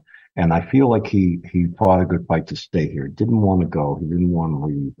on, and I feel like he fought a good fight to stay here. Didn't want to go. He didn't want to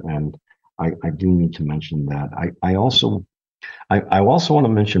leave, and I do need to mention that. I also want to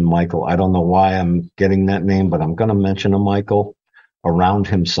mention Michael. I don't know why I'm getting that name, but I'm going to mention a Michael around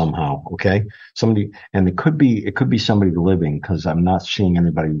him somehow. Okay, somebody, and it could be somebody living, because I'm not seeing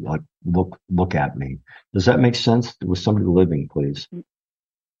anybody like look at me. Does that make sense? With somebody living, please.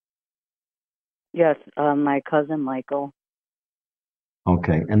 Yes, my cousin Michael.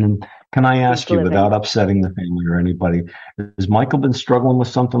 Okay, and then can I ask you, without upsetting the family or anybody, has Michael been struggling with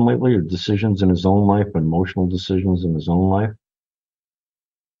something lately, or decisions in his own life, emotional decisions in his own life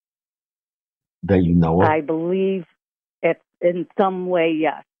that you know of? I believe it's in some way,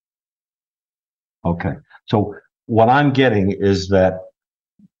 yes. Okay, so what I'm getting is that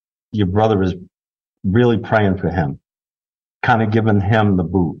your brother is really praying for him, kind of giving him the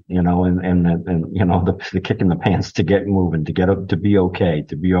boot, and the kick in the pants to get moving, to be okay,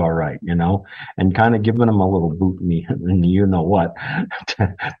 to be all right, and kind of giving him a little boot in the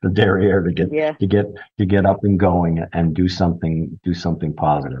derriere to get up and going and do something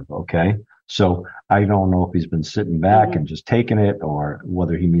positive. Okay. So I don't know if he's been sitting back and just taking it, or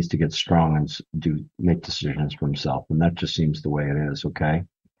whether he needs to get strong and make decisions for himself. And that just seems the way it is. Okay.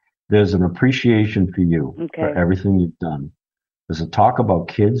 There's an appreciation for you, for everything you've done. There's a talk about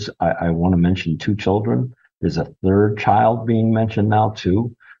kids. I want to mention 2 children. There's a 3rd child being mentioned now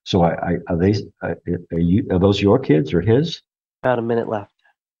too. So are those your kids or his? About a minute left.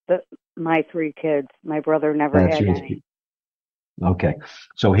 My 3 kids. My brother never had any. Okay.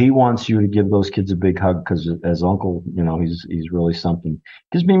 So he wants you to give those kids a big hug, because as uncle, he's really something.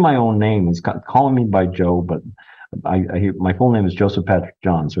 Gives me my own name. He's calling me by Joe, but my full name is Joseph Patrick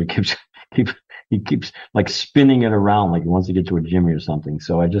John. So he keeps like spinning it around like he wants to get to a Jimmy or something.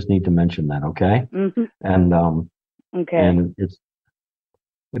 So I just need to mention that. Okay. Mm-hmm. And, okay. And it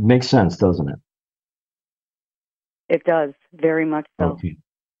makes sense, doesn't it? It does, very much so.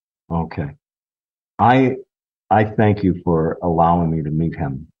 Okay. I thank you for allowing me to meet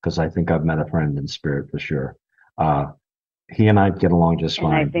him, because I think I've met a friend in spirit for sure. He and I get along just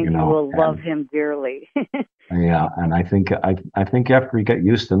fine. And I think you will love him dearly. Yeah, and I think after he got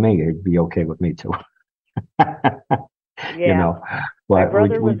used to me, he'd be okay with me too. Yeah. But my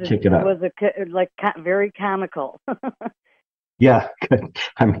brother we kick it up. Was very comical. Yeah,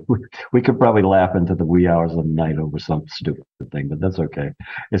 I mean, we could probably laugh into the wee hours of the night over some stupid thing, but that's okay.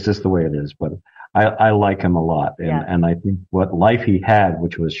 It's just the way it is. But I like him a lot, and I think what life he had,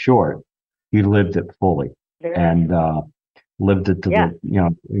 which was short, he lived it fully. And lived it to Yeah.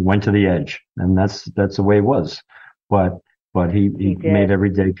 he went to the edge, and that's the way it was. But he did. made every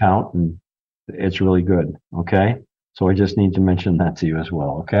day count, and it's really good. Okay. So I just need to mention that to you as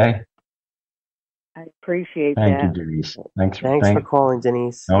well. Okay. I appreciate Thank you, that. Denise. Thanks for calling,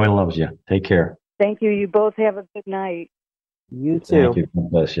 Denise. No, he loves you. Take care. Thank you. You both have a good night. You too. Thank you. God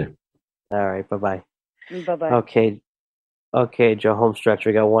bless you. All right. Bye-bye. Bye-bye. Okay, Joe, home stretch.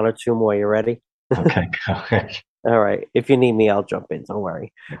 We got one or two more. You ready? Okay. Okay. All right. If you need me, I'll jump in. Don't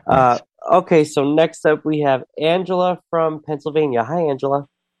worry. Okay, so next up we have Angela from Pennsylvania. Hi, Angela.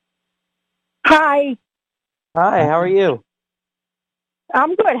 Hi, Hi, how are you?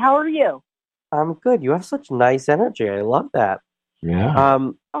 I'm good. How are you? I'm good. You have such nice energy. I love that. Yeah.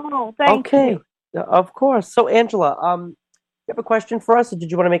 Oh, thank Okay, you. of course. So, Angela, you have a question for us, or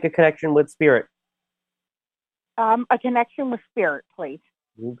did you want to make a connection with Spirit? A connection with spirit, please.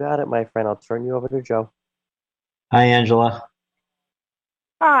 You got it, my friend. I'll turn you over to Joe. Hi, Angela.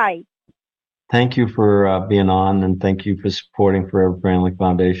 Hi. Thank you for being on, and thank you for supporting Forever Family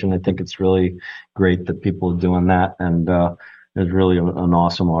Foundation. I think it's really great that people are doing that, and it's really an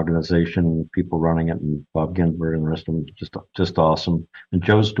awesome organization. People running it, and Bob Ginsberg and the rest of them, just awesome. And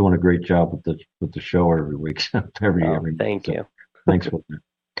Joe's doing a great job with the show every week, every Thank week. you. Thanks for that.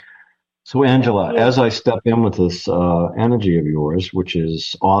 So, Angela, as I step in with this energy of yours, which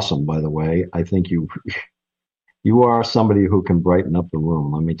is awesome, by the way, I think you are somebody who can brighten up the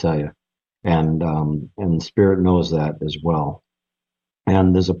room. Let me tell you. And Spirit knows that as well.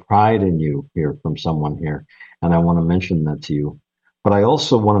 And there's a pride in you here from someone here, and I want to mention that to you. But I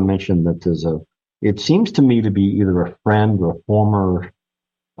also want to mention that it seems to me to be either a friend or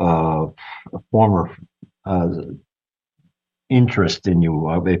a former interest in you,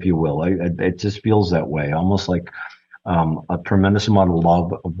 if you will. It just feels that way, almost like a tremendous amount of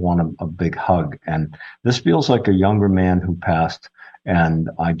love of a big hug. And this feels like a younger man who passed. And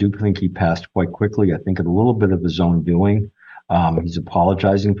I do think he passed quite quickly. I think a little bit of his own doing. He's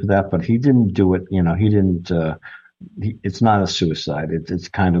apologizing for that, but he didn't do it. He didn't. It's not a suicide. It's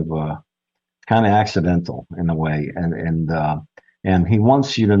kind of accidental in a way. And he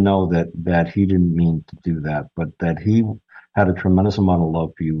wants you to know that he didn't mean to do that, but that he had a tremendous amount of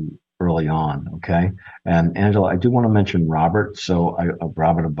love for you early on. Okay. And Angela, I do want to mention Robert. So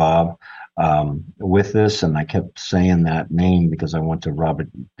Robert and Bob, with this, and I kept saying that name because I went to Robert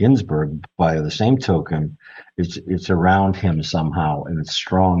Ginsberg. By the same token, it's around him somehow, and it's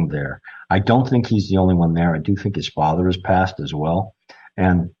strong there. I don't think he's the only one there. I do think his father has passed as well.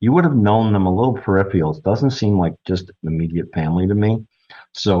 And you would have known them a little peripheral. It doesn't seem like just immediate family to me.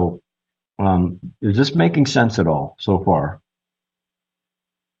 So, is this making sense at all so far?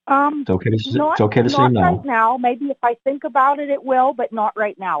 It's okay to say no. Not right now. Maybe if I think about it, it will, but not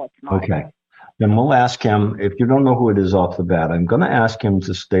right now. It's not. Okay. Then we'll ask him, if you don't know who it is off the bat, I'm going to ask him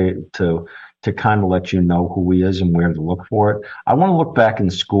to kind of let you know who he is and where to look for it. I want to look back in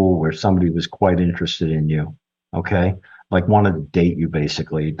school where somebody was quite interested in you. Okay. Like wanted to date you,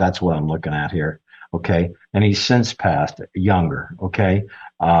 basically. That's what I'm looking at here. Okay. And he's since passed, younger. Okay.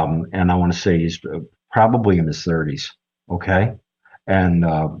 And I want to say he's probably in his 30s. Okay. And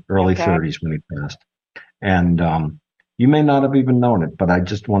early 30s when he passed. And you may not have even known it, but I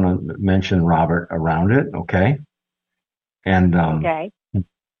just want to mention Robert around it, okay? And okay.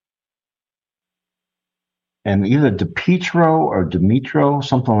 And either DePietro or Dimitro,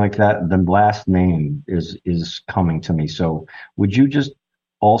 something like that, the last name is coming to me. So would you just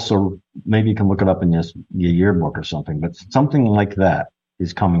also, maybe you can look it up in your yearbook or something, but something like that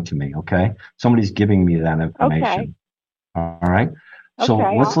is coming to me, okay? Somebody's giving me that information. Okay. All right? So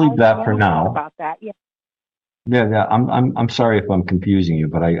let's leave that for now. About that, yeah. Yeah. I'm sorry if I'm confusing you,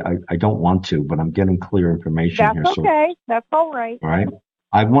 but I don't want to. But I'm getting clear information here. That's okay. That's all right. All right.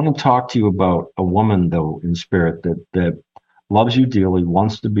 I want to talk to you about a woman, though, in spirit that loves you dearly,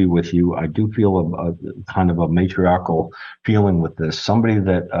 wants to be with you. I do feel a kind of a matriarchal feeling with this. Somebody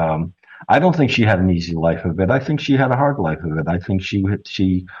that I don't think she had an easy life of it. I think she had a hard life of it. I think she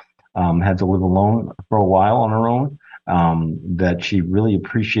had to live alone for a while on her own. That she really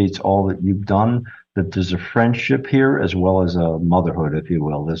appreciates all that you've done, that there's a friendship here as well as a motherhood, if you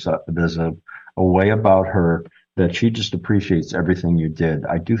will. There's a way about her that she just appreciates everything you did.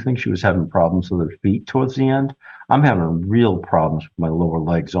 I do think she was having problems with her feet towards the end. I'm having real problems with my lower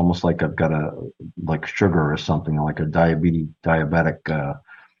legs, almost like I've got like sugar or something, like a diabetic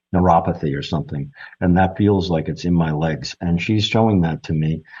neuropathy or something. And that feels like it's in my legs. And she's showing that to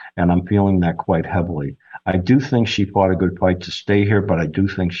me, and I'm feeling that quite heavily. I do think she fought a good fight to stay here, but I do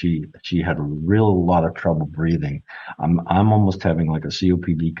think she had a real lot of trouble breathing. I'm almost having like a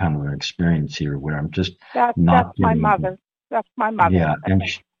COPD kind of an experience here where I'm just that's my mother. That's my mother. Yeah,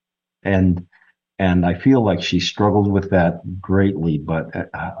 and I feel like she struggled with that greatly, but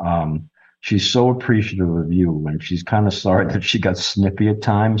she's so appreciative of you, and she's kind of sorry that she got snippy at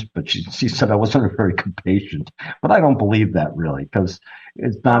times. But she said I wasn't very patient, but I don't believe that really because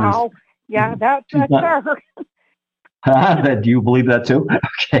it's not as Oh, yeah, that's she's not. her. Do you believe that too?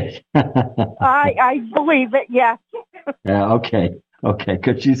 Okay. I believe it. Yes. Yeah, okay. Okay,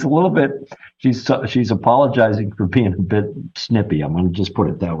 because she's a little bit, she's apologizing for being a bit snippy. I'm going to just put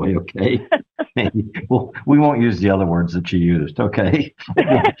it that way, okay? Well, we won't use the other words that she used, okay?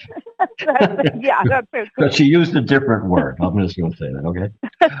 Yeah, that's it. But she used a different word. I'm just going to say that, okay?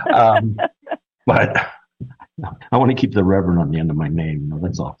 But I want to keep the Reverend on the end of my name.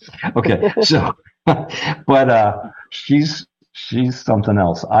 That's all. Okay, so, but she's something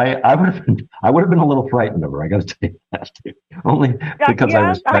else. I would have been a little frightened of her. I got to tell you that too. Only because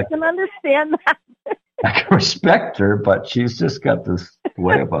I can understand that. I can respect her, but she's just got this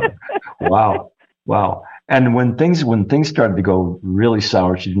way about her. Wow. And when things started to go really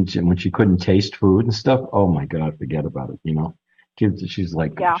sour, when she couldn't taste food and stuff. Oh my God, forget about it. You know, she's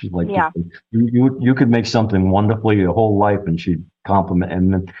like you could make something wonderfully your whole life, and she'd compliment,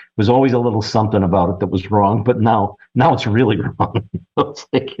 and there was always a little something about it that was wrong. But now it's really wrong.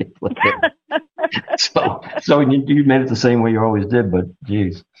 So you made it the same way you always did, but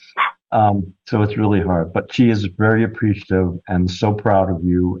geez. So it's really hard, but she is very appreciative and so proud of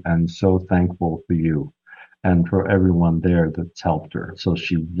you and so thankful for you and for everyone there that's helped her. So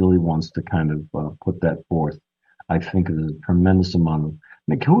she really wants to kind of put that forth. I think there's a tremendous amount of,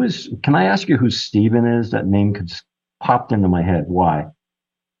 like, can I ask you who Stephen is? That name just popped into my head. Why?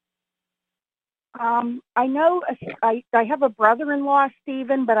 I know I have a brother-in-law,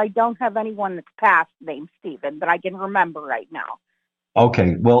 Stephen, but I don't have anyone that's passed named Stephen that I can remember right now.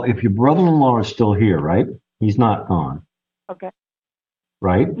 Okay, well, if your brother-in-law is still here, right? He's not gone. Okay.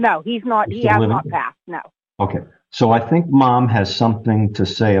 Right? No, he's not. He has not passed, no. Okay, so I think Mom has something to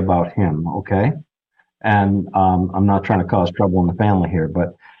say about him, okay? And I'm not trying to cause trouble in the family here,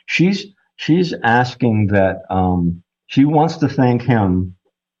 but she's asking that she wants to thank him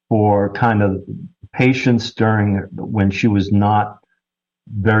for kind of patience when she was not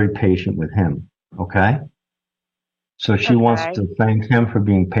very patient with him, okay? So she wants to thank him for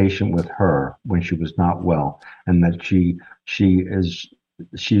being patient with her when she was not well, and that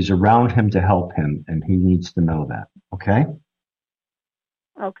she's around him to help him, and he needs to know that. Okay?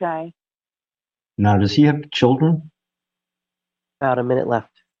 Okay. Now, does he have children? About a minute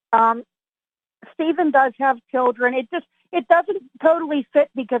left. Stephen does have children. It doesn't totally fit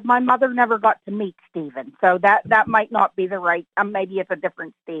because my mother never got to meet Stephen, so that might not be the right. Maybe it's a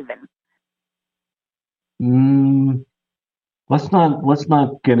different Stephen. Let's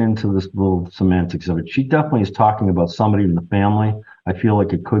not get into this little semantics of it. She definitely is talking about somebody in the family. I feel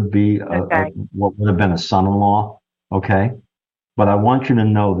like it could be what would have been a son-in-law. Okay. But I want you to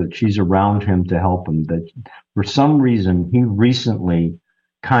know that she's around him to help him, that for some reason he recently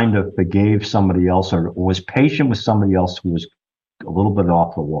kind of forgave somebody else or was patient with somebody else who was a little bit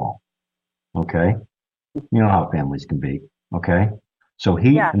off the wall. Okay. You know how families can be. Okay. So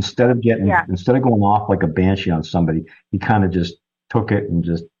he, instead of going off like a banshee on somebody, he kind of just took it and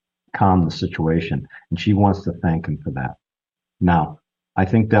just calmed the situation. And she wants to thank him for that. Now, I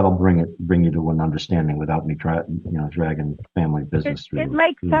think that'll bring you to an understanding without me dragging family business through. It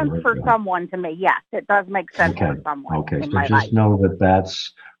makes sense for someone to me. Yes, it does make sense for someone. Okay, so just know that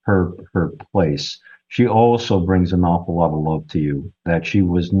that's her place. She also brings an awful lot of love to you, that she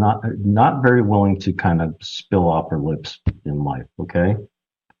was not very willing to kind of spill off her lips in life, okay?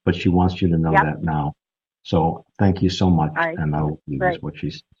 But she wants you to know that now. So thank you so much, and I'll leave this what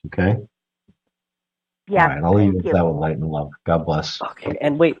she says, okay? Yeah. All right, I'll leave that with light and love. God bless. Okay,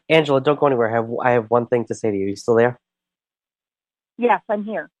 and wait, Angela, don't go anywhere. I have one thing to say to you. You still there? Yes, I'm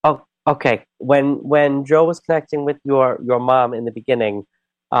here. Oh, okay. When Joe was connecting with your mom in the beginning,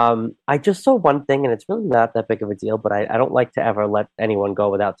 I just saw one thing, and it's really not that big of a deal, but I don't like to ever let anyone go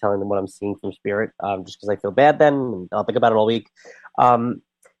without telling them what I'm seeing from spirit, just because I feel bad then, and I'll think about it all week.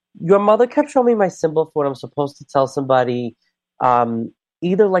 Your mother kept showing me my symbol for what I'm supposed to tell somebody,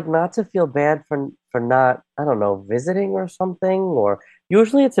 either like not to feel bad for not, I don't know, visiting or something, or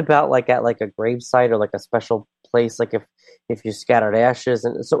usually it's about like at like a gravesite or like a special place, like if you scattered ashes.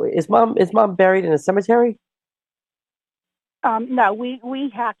 And so is mom buried in a cemetery? No,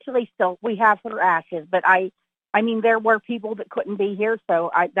 we actually we have her ashes, but I mean there were people that couldn't be here, so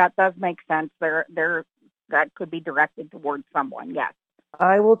that does make sense. That could be directed towards someone. Yes,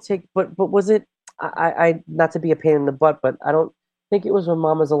 I will take. But was it? I not to be a pain in the butt, but I don't. think it was when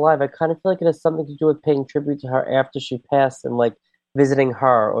Mom was alive. I kind of feel like it has something to do with paying tribute to her after she passed and like visiting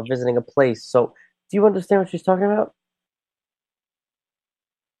her or visiting a place. So, do you understand what she's talking about?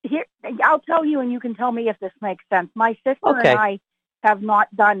 Here, I'll tell you, and you can tell me if this makes sense. My sister Okay. and I have not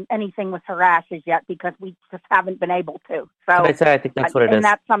done anything with her ashes yet because we just haven't been able to. Can I So, say I think that's what it and is.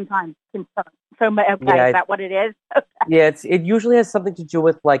 that's sometimes concern. So, okay, Yeah, is that what it is? yeah. It usually has something to do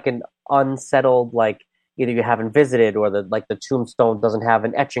with like an unsettled like either you haven't visited or the tombstone doesn't have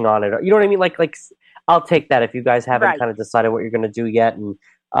an etching on it or you know what I mean. I'll take that if you guys haven't Right. kind of decided what you're going to do yet. And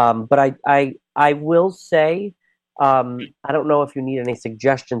but I will say. I don't know if you need any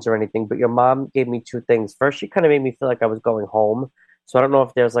suggestions or anything, but your mom gave me two things. First, she kind of made me feel like I was going home. So I don't know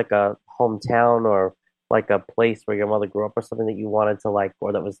if there's like a hometown or like a place where your mother grew up or something that you wanted to like,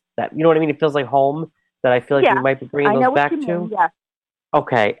 or that was that, you know what I mean? It feels like home that I feel like Yeah, you might be bringing I those know what back you mean. to. Yes.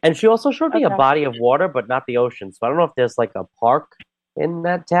 Okay. And she also showed me a Okay. body of water, but not the ocean. So I don't know if there's like a park in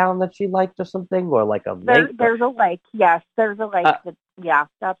that town that she liked or something, or like a lake. There's a lake. Yes, there's a lake. Uh, Yeah,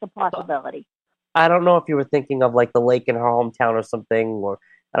 that's a possibility. I don't know if you were thinking of like the lake in her hometown or something, or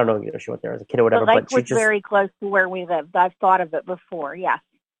I don't know, she went there as a kid or The whatever, lake but she was just, very close to where we lived. I've thought of it before. Yes.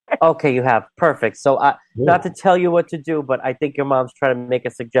 okay, you have. Perfect. So, not to Cool. tell you what to do, but I think your mom's trying to make a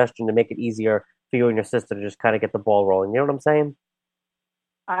suggestion to make it easier for you and your sister to just kind of get the ball rolling. You know what I'm saying?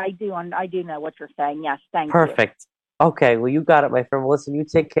 I do, and I do know what you're saying. Yes, thank you. Perfect. Okay, well, you got it, my friend. Well, listen, you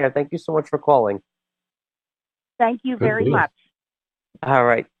take care. Thank you so much for calling. Thank you Good very deal. much. All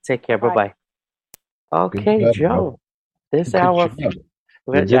right, take care. Bye Bye. bye. Good Okay, job, Joe. This Good hour, job.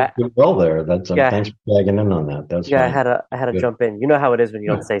 You yeah, did good well there. yeah, Thanks for tagging in on that. That's yeah. fine. I had to Good. jump in. You know how it is when you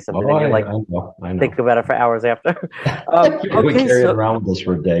don't say something, Oh, and you're like, I know. I think know. about it for hours after. We Okay, carry it so around with us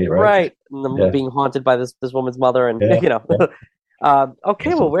for a day, right? right, and I'm Yeah. being haunted by this woman's mother, and Yeah. you know. Yeah. Okay,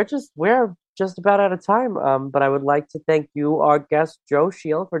 well, Awesome. we're just about out of time. But I would like to thank you, our guest Joe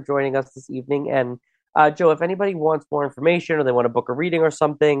Shield, for joining us this evening. And Joe, if anybody wants more information or they want to book a reading or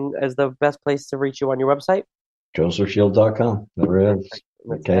something, is the best place to reach you on your website? JosephShield.com. There it is.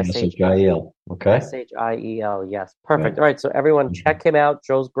 That's Okay. SHIEL. Okay. SHIEL. Yes, Yeah. perfect. All right, so everyone, Mhm. check him out.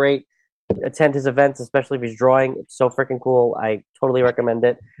 Joe's great. Attend his events, especially if he's drawing. It's so freaking cool. I totally recommend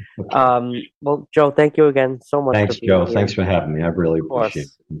it. Okay. Well, Joe, thank you again so much Thanks, for being Joe. here. Thanks for having me. I really Of appreciate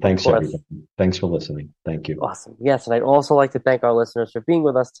course, it. And of thanks, course. everybody. Thanks for listening. Thank you. Awesome. Yes, and I'd also like to thank our listeners for being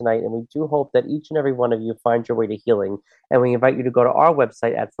with us tonight. And we do hope that each and every one of you find your way to healing. And we invite you to go to our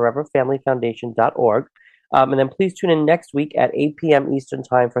website at foreverfamilyfoundation.org. And then please tune in next week at 8 p.m. Eastern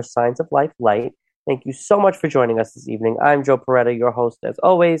Time for Signs of Life Light. Thank you so much for joining us this evening. I'm Joe Peretta, your host as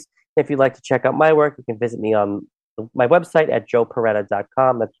always. If you'd like to check out my work, you can visit me on my website at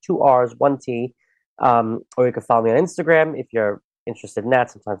joeperetta.com. That's 2 R's, 1 T. Or you can follow me on Instagram if you're interested in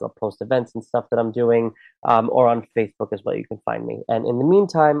that. Sometimes I'll post events and stuff that I'm doing, or on Facebook as well. You can find me. And in the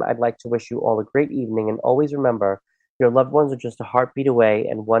meantime, I'd like to wish you all a great evening. And always remember, your loved ones are just a heartbeat away,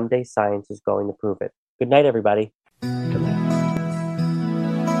 and one day science is going to prove it. Good night, everybody. Good